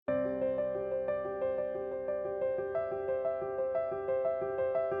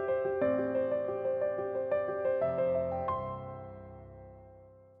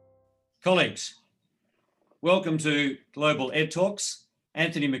Colleagues, welcome to Global Ed Talks.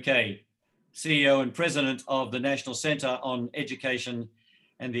 Anthony McKay, CEO and President of the National Centre on Education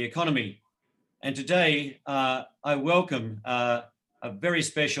and the Economy. And today I welcome a very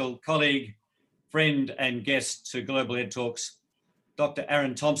special colleague, friend and guest to Global Ed Talks, Dr.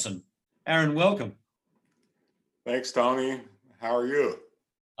 Aaron Thompson. Aaron, welcome. Thanks, Tony. How are you?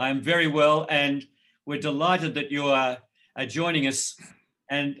 I'm very well, and we're delighted that you are joining us.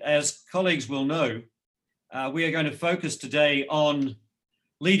 And as colleagues will know, we are going to focus today on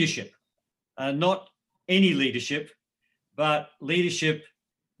leadership, not any leadership, but leadership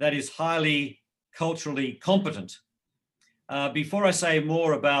that is highly culturally competent. Before I say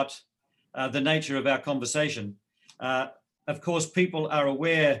more about the nature of our conversation, of course, people are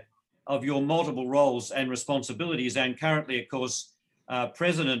aware of your multiple roles and responsibilities, and currently, of course,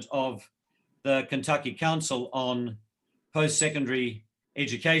 President of the Kentucky Council on Post-Secondary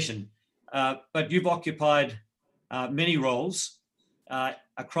Education. But you've occupied many roles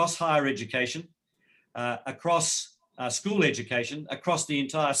across higher education, across school education, across the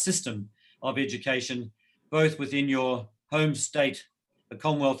entire system of education, both within your home state, the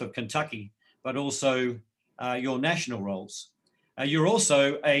Commonwealth of Kentucky, but also your national roles. You're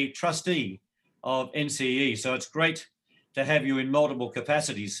also a trustee of NCE, so it's great to have you in multiple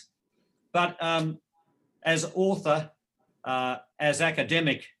capacities. But as author, as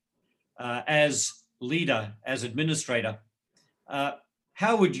academic, as leader, as administrator,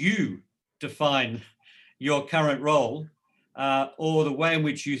 how would you define your current role or the way in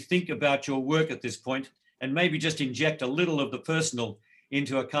which you think about your work at this point, and maybe just inject a little of the personal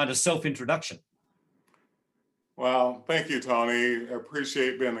into a kind of self-introduction? Well, thank you, Tony. I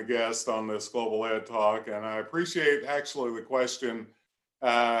appreciate being a guest on this Global Ed Talk, and I appreciate actually the question,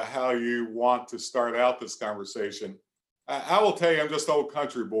 how you want to start out this conversation. I will tell you, I'm just old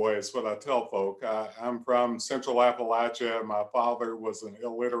country boy, is what I tell folk. I'm from Central Appalachia. My father was an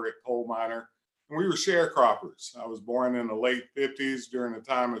illiterate coal miner, and we were sharecroppers. I was born in the late 50s during the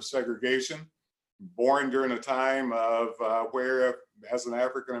time of segregation, born during a time of where, as an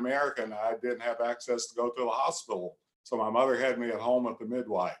African American, I didn't have access to go to the hospital. So my mother had me at home with the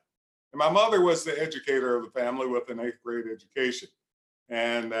midwife. And my mother was the educator of the family with an 8th grade education.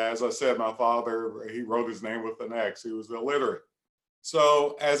 And as I said, my father, he wrote his name with an X. He was illiterate.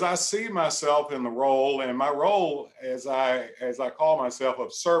 So as I see myself in the role, and my role as I call myself,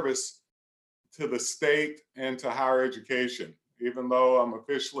 of service to the state and to higher education, even though I'm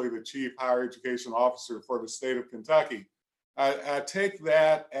officially the chief higher education officer for the state of Kentucky, I take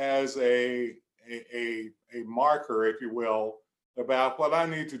that as a marker, if you will, about what I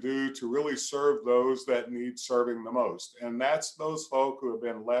need to do to really serve those that need serving the most. And that's those folk who have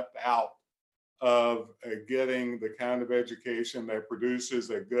been left out of getting the kind of education that produces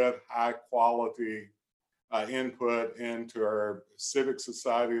a good, high quality input into our civic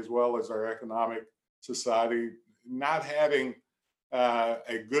society as well as our economic society. Not having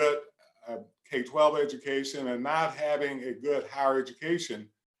a good K-12 education and not having a good higher education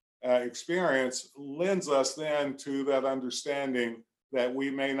experience lends us then to that understanding that we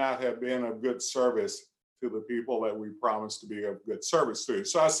may not have been of good service to the people that we promised to be of good service to.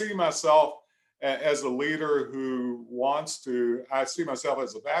 So I see myself as a leader who wants to, I see myself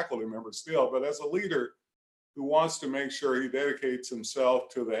as a faculty member still, but as a leader who wants to make sure he dedicates himself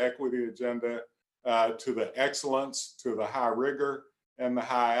to the equity agenda, to the excellence, to the high rigor, and the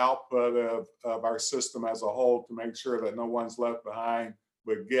high output of our system as a whole, to make sure that no one's left behind,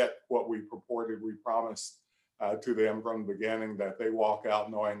 but get what we promised to them from the beginning, that they walk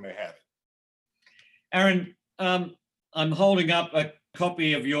out knowing they have it. Aaron, I'm holding up a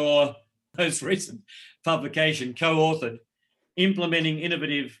copy of your most recent publication, co-authored, Implementing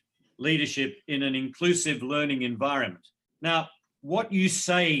Innovative Leadership in an Inclusive Learning Environment. Now, what you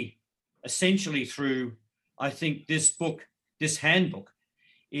say essentially through, I think, this book, this handbook,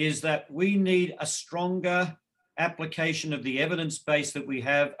 is that we need a stronger application of the evidence base that we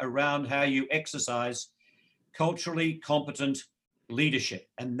have around how you exercise culturally competent leadership.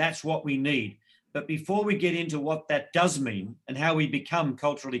 And that's what we need. But before we get into what that does mean and how we become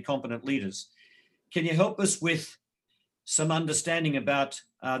culturally competent leaders, can you help us with some understanding about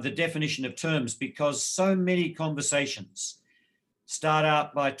the definition of terms? Because so many conversations start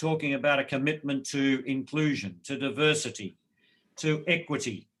out by talking about a commitment to inclusion, to diversity, to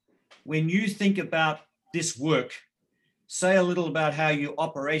equity. When you think about this work, say a little about how you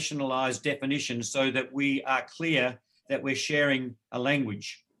operationalize definitions so that we are clear that we're sharing a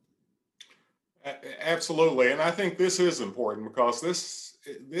language. Absolutely. And I think this is important because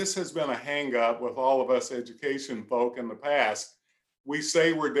this has been a hang up with all of us education folk in the past, We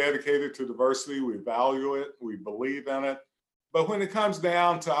say we're dedicated to diversity, we value it, we believe in it. But when it comes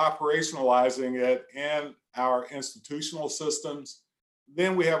down to operationalizing it in our institutional systems,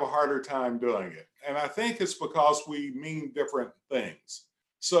 then we have a harder time doing it. And I think it's because we mean different things.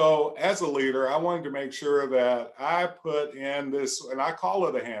 So as a leader, I wanted to make sure that I put in this, and I call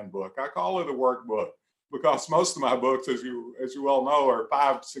it a handbook, I call it a workbook, because most of my books, as you well know, are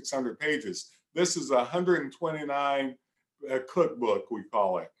 500-600 pages. This is a 129 cookbook, we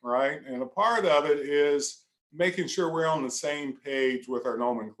call it, right? And a part of it is making sure we're on the same page with our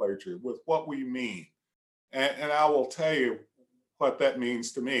nomenclature, with what we mean. And I will tell you what that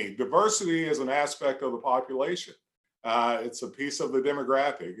means to me. Diversity is an aspect of the population. It's a piece of the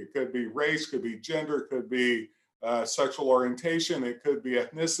demographic. It could be race, could be gender, could be sexual orientation, it could be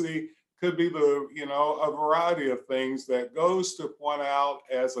ethnicity, could be a variety of things that goes to point out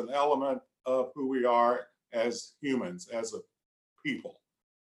as an element of who we are as humans, as a people.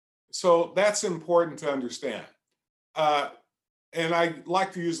 So that's important to understand. And I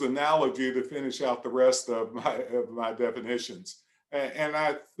like to use the analogy to finish out the rest of my definitions. And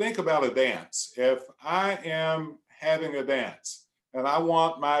I think about a dance. If I am having a dance and I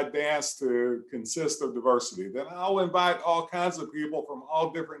want my dance to consist of diversity, then I'll invite all kinds of people from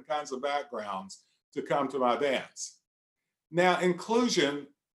all different kinds of backgrounds to come to my dance. Now, inclusion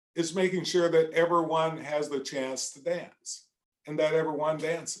is making sure that everyone has the chance to dance and that everyone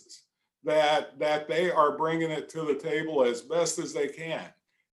dances, that they are bringing it to the table as best as they can.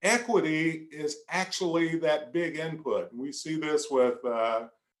 Equity is actually that big input. We see this with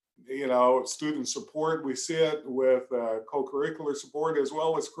student support. We see it with co-curricular support as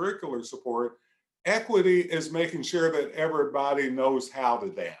well as curricular support. Equity is making sure that everybody knows how to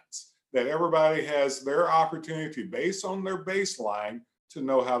dance, that everybody has their opportunity based on their baseline to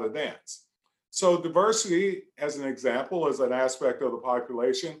know how to dance. So diversity, as an example, is an aspect of the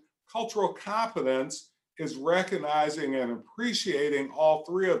population. Cultural competence is recognizing and appreciating all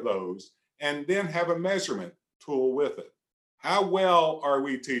three of those, and then have a measurement tool with it. How well are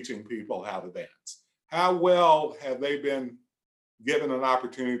we teaching people how to dance? How well have they been given an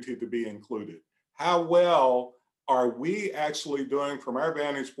opportunity to be included? How well are we actually doing from our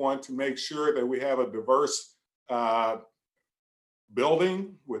vantage point to make sure that we have a diverse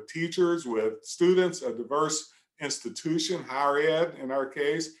building with teachers, with students, a diverse institution, higher ed in our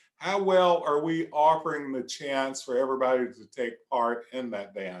case? How well are we offering the chance for everybody to take part in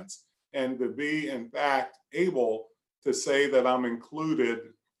that dance and to be, in fact, able to say that I'm included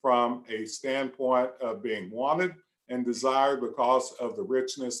from a standpoint of being wanted and desired because of the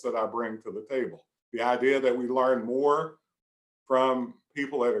richness that I bring to the table? The idea that we learn more from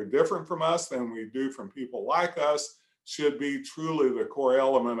people that are different from us than we do from people like us should be truly the core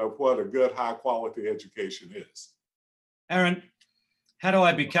element of what a good, high quality education is. Aaron, how do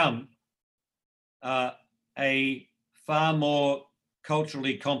I become a far more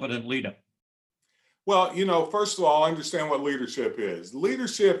culturally competent leader? Well, first of all, understand what leadership is.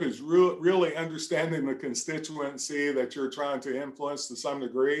 Leadership is really understanding the constituency that you're trying to influence to some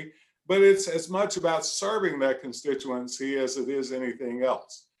degree, but it's as much about serving that constituency as it is anything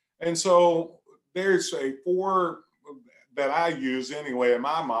else. And so there's a 4 that I use anyway in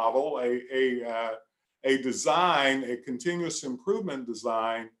my model, a design, a continuous improvement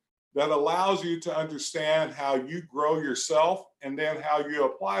design that allows you to understand how you grow yourself and then how you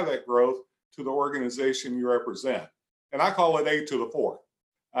apply that growth to the organization you represent. And I call it A to the 4th.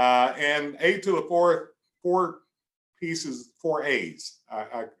 And A to the 4th, 4 pieces, 4 A's.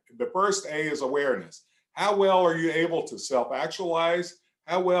 The first A is awareness. How well are you able to self-actualize?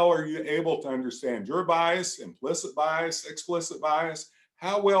 How well are you able to understand your bias, implicit bias, explicit bias?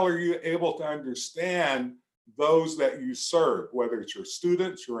 How well are you able to understand those that you serve, whether it's your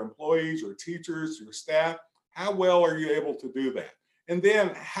students, your employees, your teachers, your staff? How well are you able to do that? And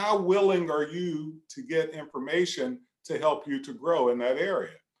then how willing are you to get information to help you to grow in that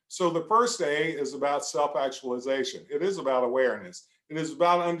area? So the first A is about self-actualization. It is about awareness. It is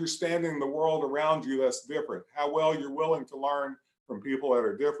about understanding the world around you that's different, how well you're willing to learn from people that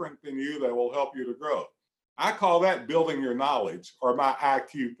are different than you that will help you to grow. I call that building your knowledge, or my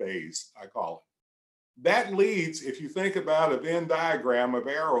IQ phase, I call it. That leads, if you think about a Venn diagram of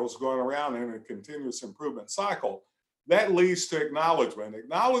arrows going around in a continuous improvement cycle, that leads to acknowledgement.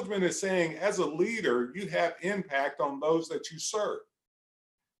 Acknowledgement is saying, as a leader, you have impact on those that you serve.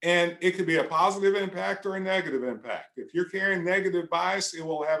 And it could be a positive impact or a negative impact. If you're carrying negative bias, it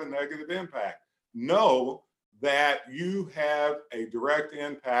will have a negative impact. Know that you have a direct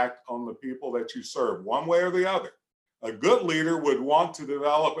impact on the people that you serve, one way or the other. A good leader would want to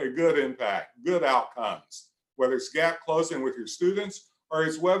develop a good impact, good outcomes, whether it's gap closing with your students or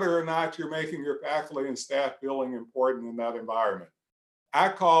it's whether or not you're making your faculty and staff feeling important in that environment. I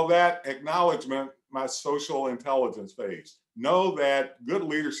call that acknowledgement my social intelligence phase. Know that good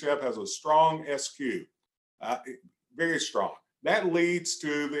leadership has a strong SQ, very strong. That leads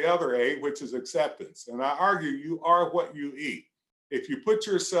to the other A, which is acceptance. And I argue you are what you eat. If you put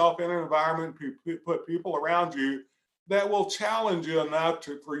yourself in an environment, put people around you that will challenge you enough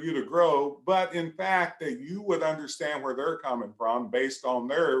for you to grow, but in fact, that you would understand where they're coming from based on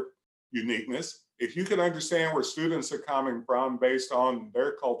their uniqueness. If you can understand where students are coming from based on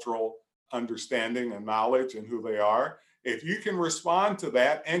their cultural understanding and knowledge and who they are, if you can respond to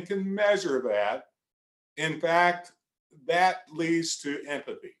that and can measure that, in fact, that leads to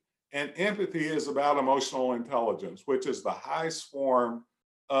empathy. And empathy is about emotional intelligence, which is the highest form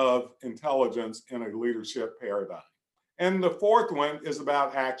of intelligence in a leadership paradigm. And the fourth one is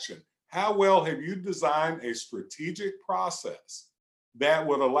about action. How well have you designed a strategic process that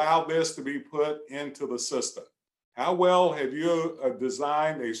would allow this to be put into the system? How well have you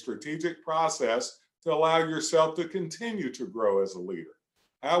designed a strategic process to allow yourself to continue to grow as a leader?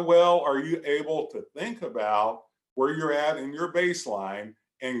 How well are you able to think about where you're at in your baseline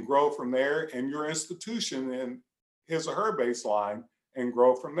and grow from there, and your institution in his or her baseline and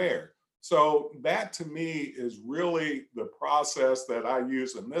grow from there? So that to me is really the process that I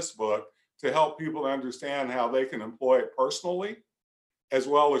use in this book to help people understand how they can employ it personally as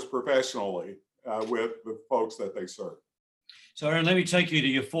well as professionally with the folks that they serve. So Aaron, let me take you to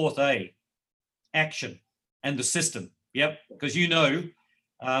your fourth A, action and the system. Yep, because NCEE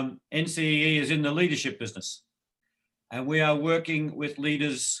is in the leadership business. And we are working with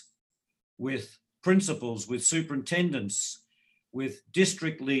leaders, with principals, with superintendents, with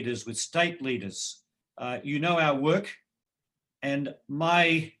district leaders, with state leaders. You know our work. And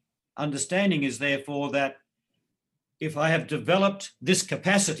my understanding is therefore that if I have developed this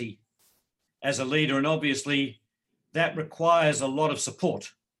capacity as a leader, and obviously that requires a lot of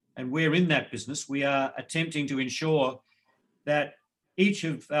support, and we're in that business, we are attempting to ensure that each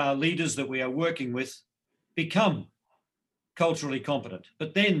of our leaders that we are working with become culturally competent,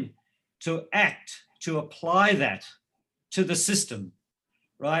 but then to act, to apply that to the system,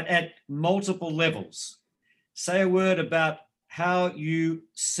 right, at multiple levels. Say a word about how you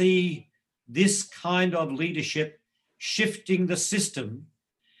see this kind of leadership shifting the system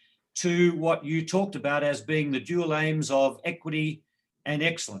to what you talked about as being the dual aims of equity and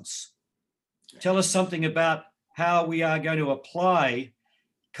excellence. Tell us something about how we are going to apply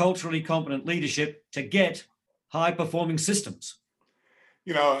culturally competent leadership to get high-performing systems.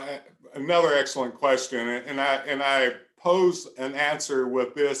 You know, another excellent question, and I pose an answer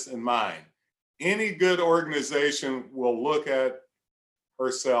with this in mind. Any good organization will look at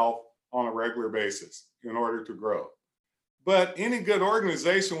herself on a regular basis in order to grow. But any good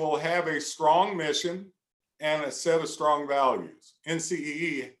organization will have a strong mission and a set of strong values.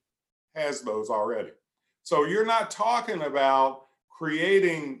 NCEE has those already. So you're not talking about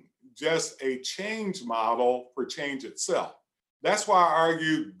creating just a change model for change itself. That's why I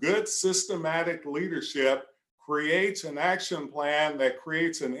argue good systematic leadership creates an action plan that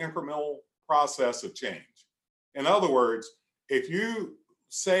creates an incremental process of change. In other words, if you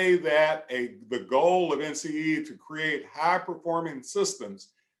say that the goal of NCEE to create high-performing systems,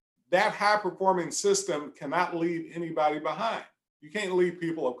 that high-performing system cannot leave anybody behind. You can't leave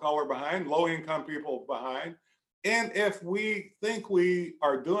people of color behind, low-income people behind. And if we think we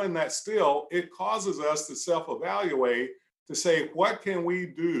are doing that still, it causes us to self-evaluate to say, what can we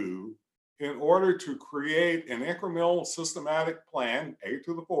do in order to create an incremental systematic plan, A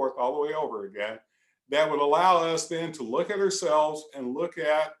to the fourth, all the way over again, that would allow us then to look at ourselves and look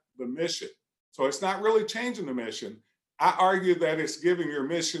at the mission. So it's not really changing the mission. I argue that it's giving your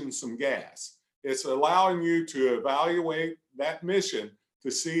mission some gas. It's allowing you to evaluate that mission to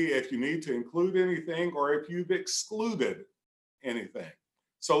see if you need to include anything or if you've excluded anything.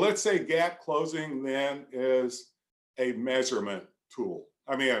 So let's say gap closing then is a measurement tool,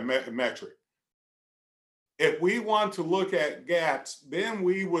 a metric. If we want to look at gaps, then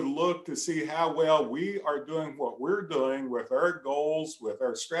we would look to see how well we are doing what we're doing with our goals, with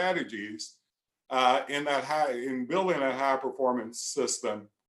our strategies, in building a high performance system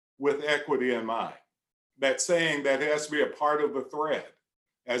with equity in mind. That's saying that it has to be a part of the thread.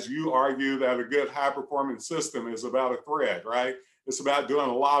 As you argue that a good high performance system is about a thread, right? It's about doing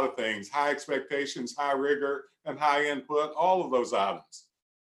a lot of things, high expectations, high rigor, and high input, all of those items.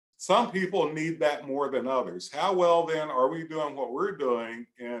 Some people need that more than others. How well then are we doing what we're doing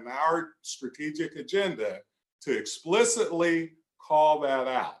in our strategic agenda to explicitly call that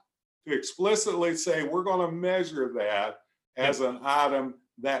out? to explicitly say we're going to measure that as an item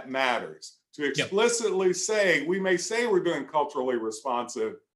that matters. To explicitly say, we may say we're doing culturally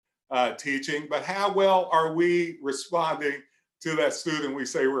responsive teaching, but how well are we responding to that student we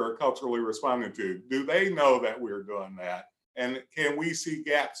say we're culturally responding to? Do they know that we're doing that? And can we see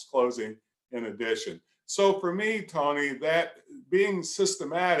gaps closing in addition? So for me, Tony, that being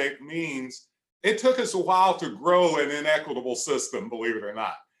systematic means it took us a while to grow an inequitable system, believe it or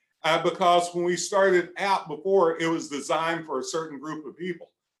not. Because when we started out before, it was designed for a certain group of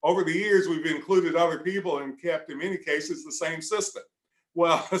people. Over the years, we've included other people and kept, in many cases, the same system.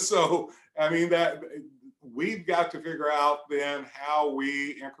 Well, so, I mean, that we've got to figure out then how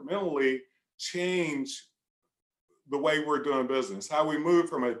we incrementally change the way we're doing business, how we move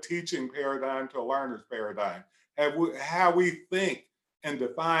from a teaching paradigm to a learner's paradigm, how we think and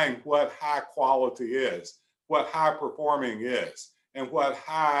define what high quality is, what high performing is, and what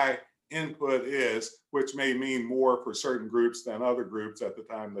high input is, which may mean more for certain groups than other groups at the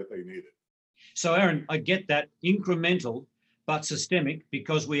time that they need it. So, Aaron, I get that incremental but systemic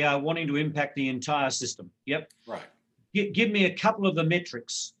because we are wanting to impact the entire system. Yep. Right. Give me a couple of the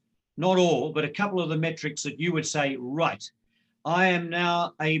metrics, not all, but a couple of the metrics that you would say, right, I am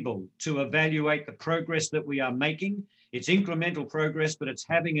now able to evaluate the progress that we are making. It's incremental progress, but it's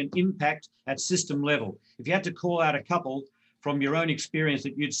having an impact at system level. If you had to call out a couple from your own experience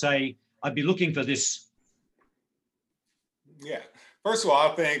that you'd say, I'd be looking for this. Yeah. First of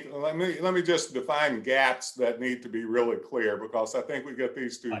all, I think, let me just define gaps that need to be really clear, because I think we get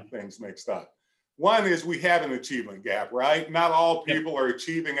these two things mixed up. One is we have an achievement gap, right? Not all people are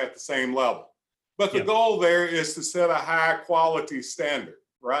achieving at the same level. But the goal there is to set a high quality standard,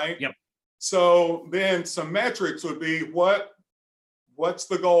 right? Yep. So then some metrics would be what's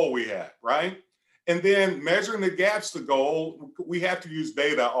the goal we have, right? And then measuring the gaps to goal, we have to use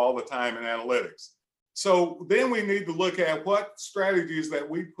data all the time in analytics. So then we need to look at what strategies that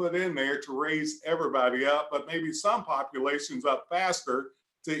we put in there to raise everybody up, but maybe some populations up faster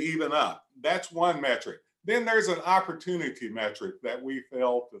to even up. That's one metric. Then there's an opportunity metric that we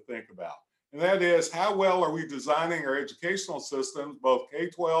fail to think about. And that is, how well are we designing our educational systems, both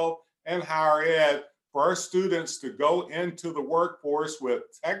K-12 and higher ed, for our students to go into the workforce with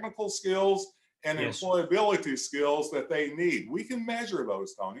technical skills and employability skills that they need. We can measure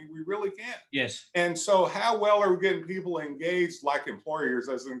those, Tony. We really can. Yes. And so how well are we getting people engaged, like employers,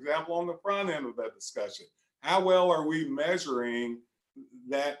 as an example, on the front end of that discussion? How well are we measuring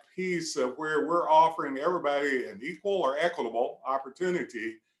that piece of where we're offering everybody an equal or equitable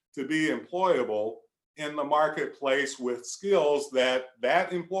opportunity to be employable in the marketplace with skills that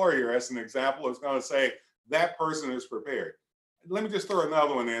that employer, as an example, is going to say that person is prepared? Let me just throw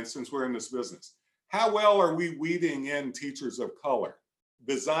another one in since we're in this business. How well are we weeding in teachers of color?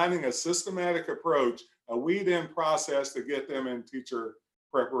 Designing a systematic approach, a weed-in process to get them in teacher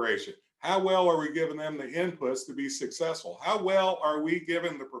preparation. How well are we giving them the inputs to be successful? How well are we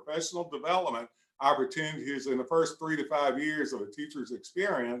giving the professional development opportunities in the first 3 to 5 years of a teacher's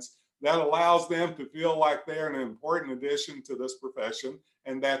experience that allows them to feel like they're an important addition to this profession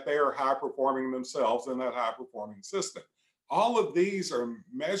and that they are high performing themselves in that high performing system? All of these are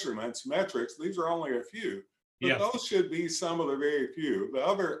measurements, metrics. These are only a few, but those should be some of the very few. The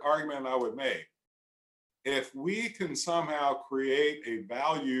other argument I would make, if we can somehow create a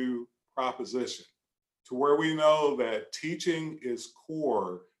value proposition to where we know that teaching is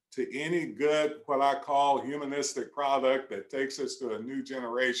core to any good, what I call humanistic product that takes us to a new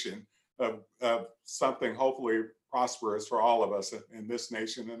generation of something hopefully prosperous for all of us in this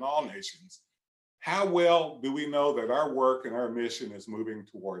nation and all nations, how well do we know that our work and our mission is moving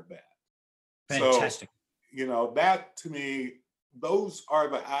toward that? Fantastic. So, you know, that to me, those are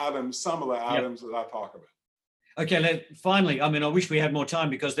the items, some of the items that I talk about. Okay, finally, I mean, I wish we had more time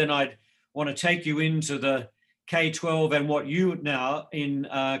because then I'd want to take you into the K-12 and what you now in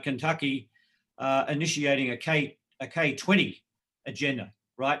Kentucky initiating a K-20 agenda,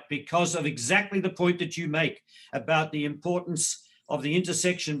 right? Because of exactly the point that you make about the importance of the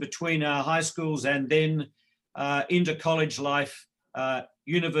intersection between our high schools and then into college life,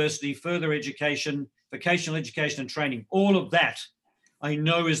 university, further education, vocational education and training. All of that I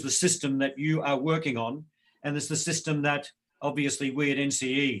know is the system that you are working on, and it's the system that obviously we at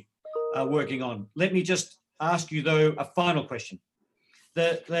NCE are working on. Let me just ask you, though, a final question.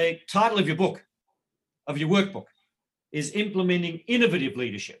 The title of your book, of your workbook, is Implementing Innovative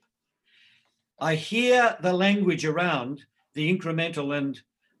Leadership. I hear the language around the incremental and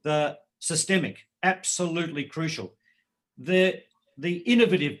the systemic, absolutely crucial. The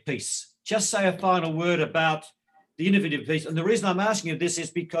innovative piece, just say a final word about the innovative piece. And the reason I'm asking you this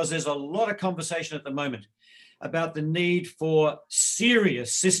is because there's a lot of conversation at the moment about the need for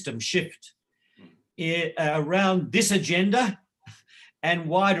serious system shift around this agenda and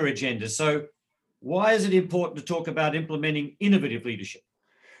wider agendas. So why is it important to talk about implementing innovative leadership?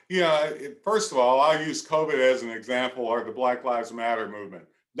 Yeah, first of all, I'll use COVID as an example, or the Black Lives Matter movement.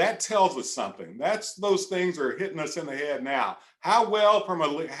 That tells us something. Those things are hitting us in the head now. How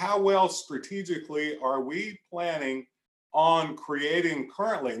well strategically are we planning on creating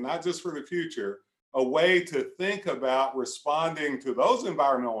currently, not just for the future, a way to think about responding to those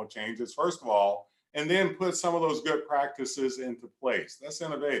environmental changes, first of all, and then put some of those good practices into place? That's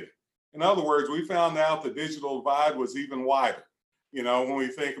innovative. In other words, we found out the digital divide was even wider. You know, when we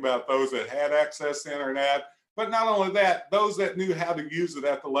think about those that had access to internet, but not only that, those that knew how to use it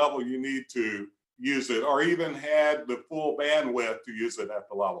at the level you need to use it, or even had the full bandwidth to use it at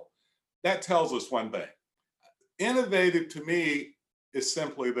the level. That tells us one thing. Innovative to me is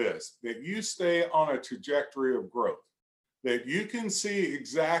simply this, that you stay on a trajectory of growth, that you can see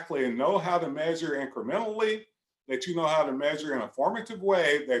exactly and know how to measure incrementally, that you know how to measure in a formative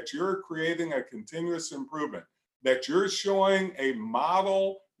way, that you're creating a continuous improvement, that you're showing a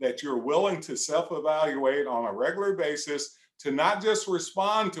model that you're willing to self-evaluate on a regular basis, to not just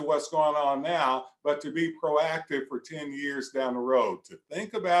respond to what's going on now, but to be proactive for 10 years down the road, to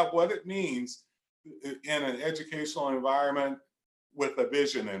think about what it means in an educational environment with a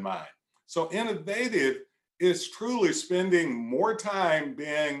vision in mind. So innovative is truly spending more time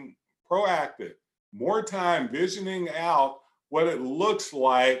being proactive, more time visioning out what it looks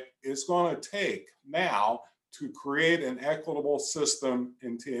like it's going to take now to create an equitable system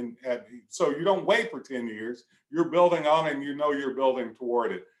so you don't wait for 10 years, you're building on it and you know you're building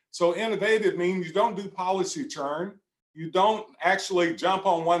toward it. So innovative means you don't do policy churn. You don't actually jump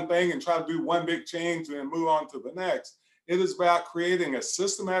on one thing and try to do one big change and then move on to the next. It is about creating a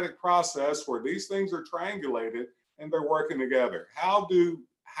systematic process where these things are triangulated and they're working together. How do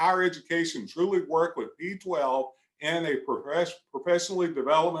higher education truly work with P12 in a professionally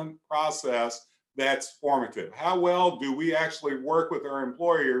development process that's formative? How well do we actually work with our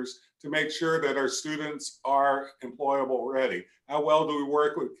employers to make sure that our students are employable ready? How well do we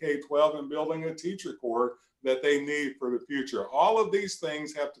work with K-12 in building a teacher corps that they need for the future? All of these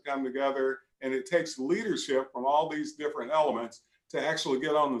things have to come together, and it takes leadership from all these different elements to actually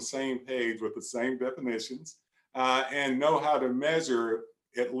get on the same page with the same definitions and know how to measure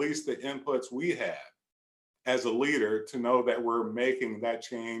at least the inputs we have as a leader to know that we're making that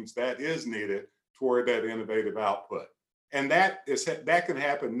change that is needed toward that innovative output. And that can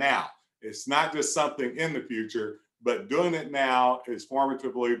happen now. It's not just something in the future, but doing it now is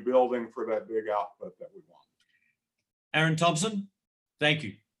formatively building for that big output that we want. Aaron Thompson, thank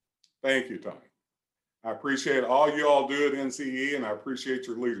you. Thank you, Tony. I appreciate all you all do at NCE, and I appreciate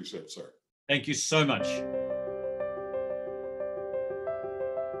your leadership, sir. Thank you so much.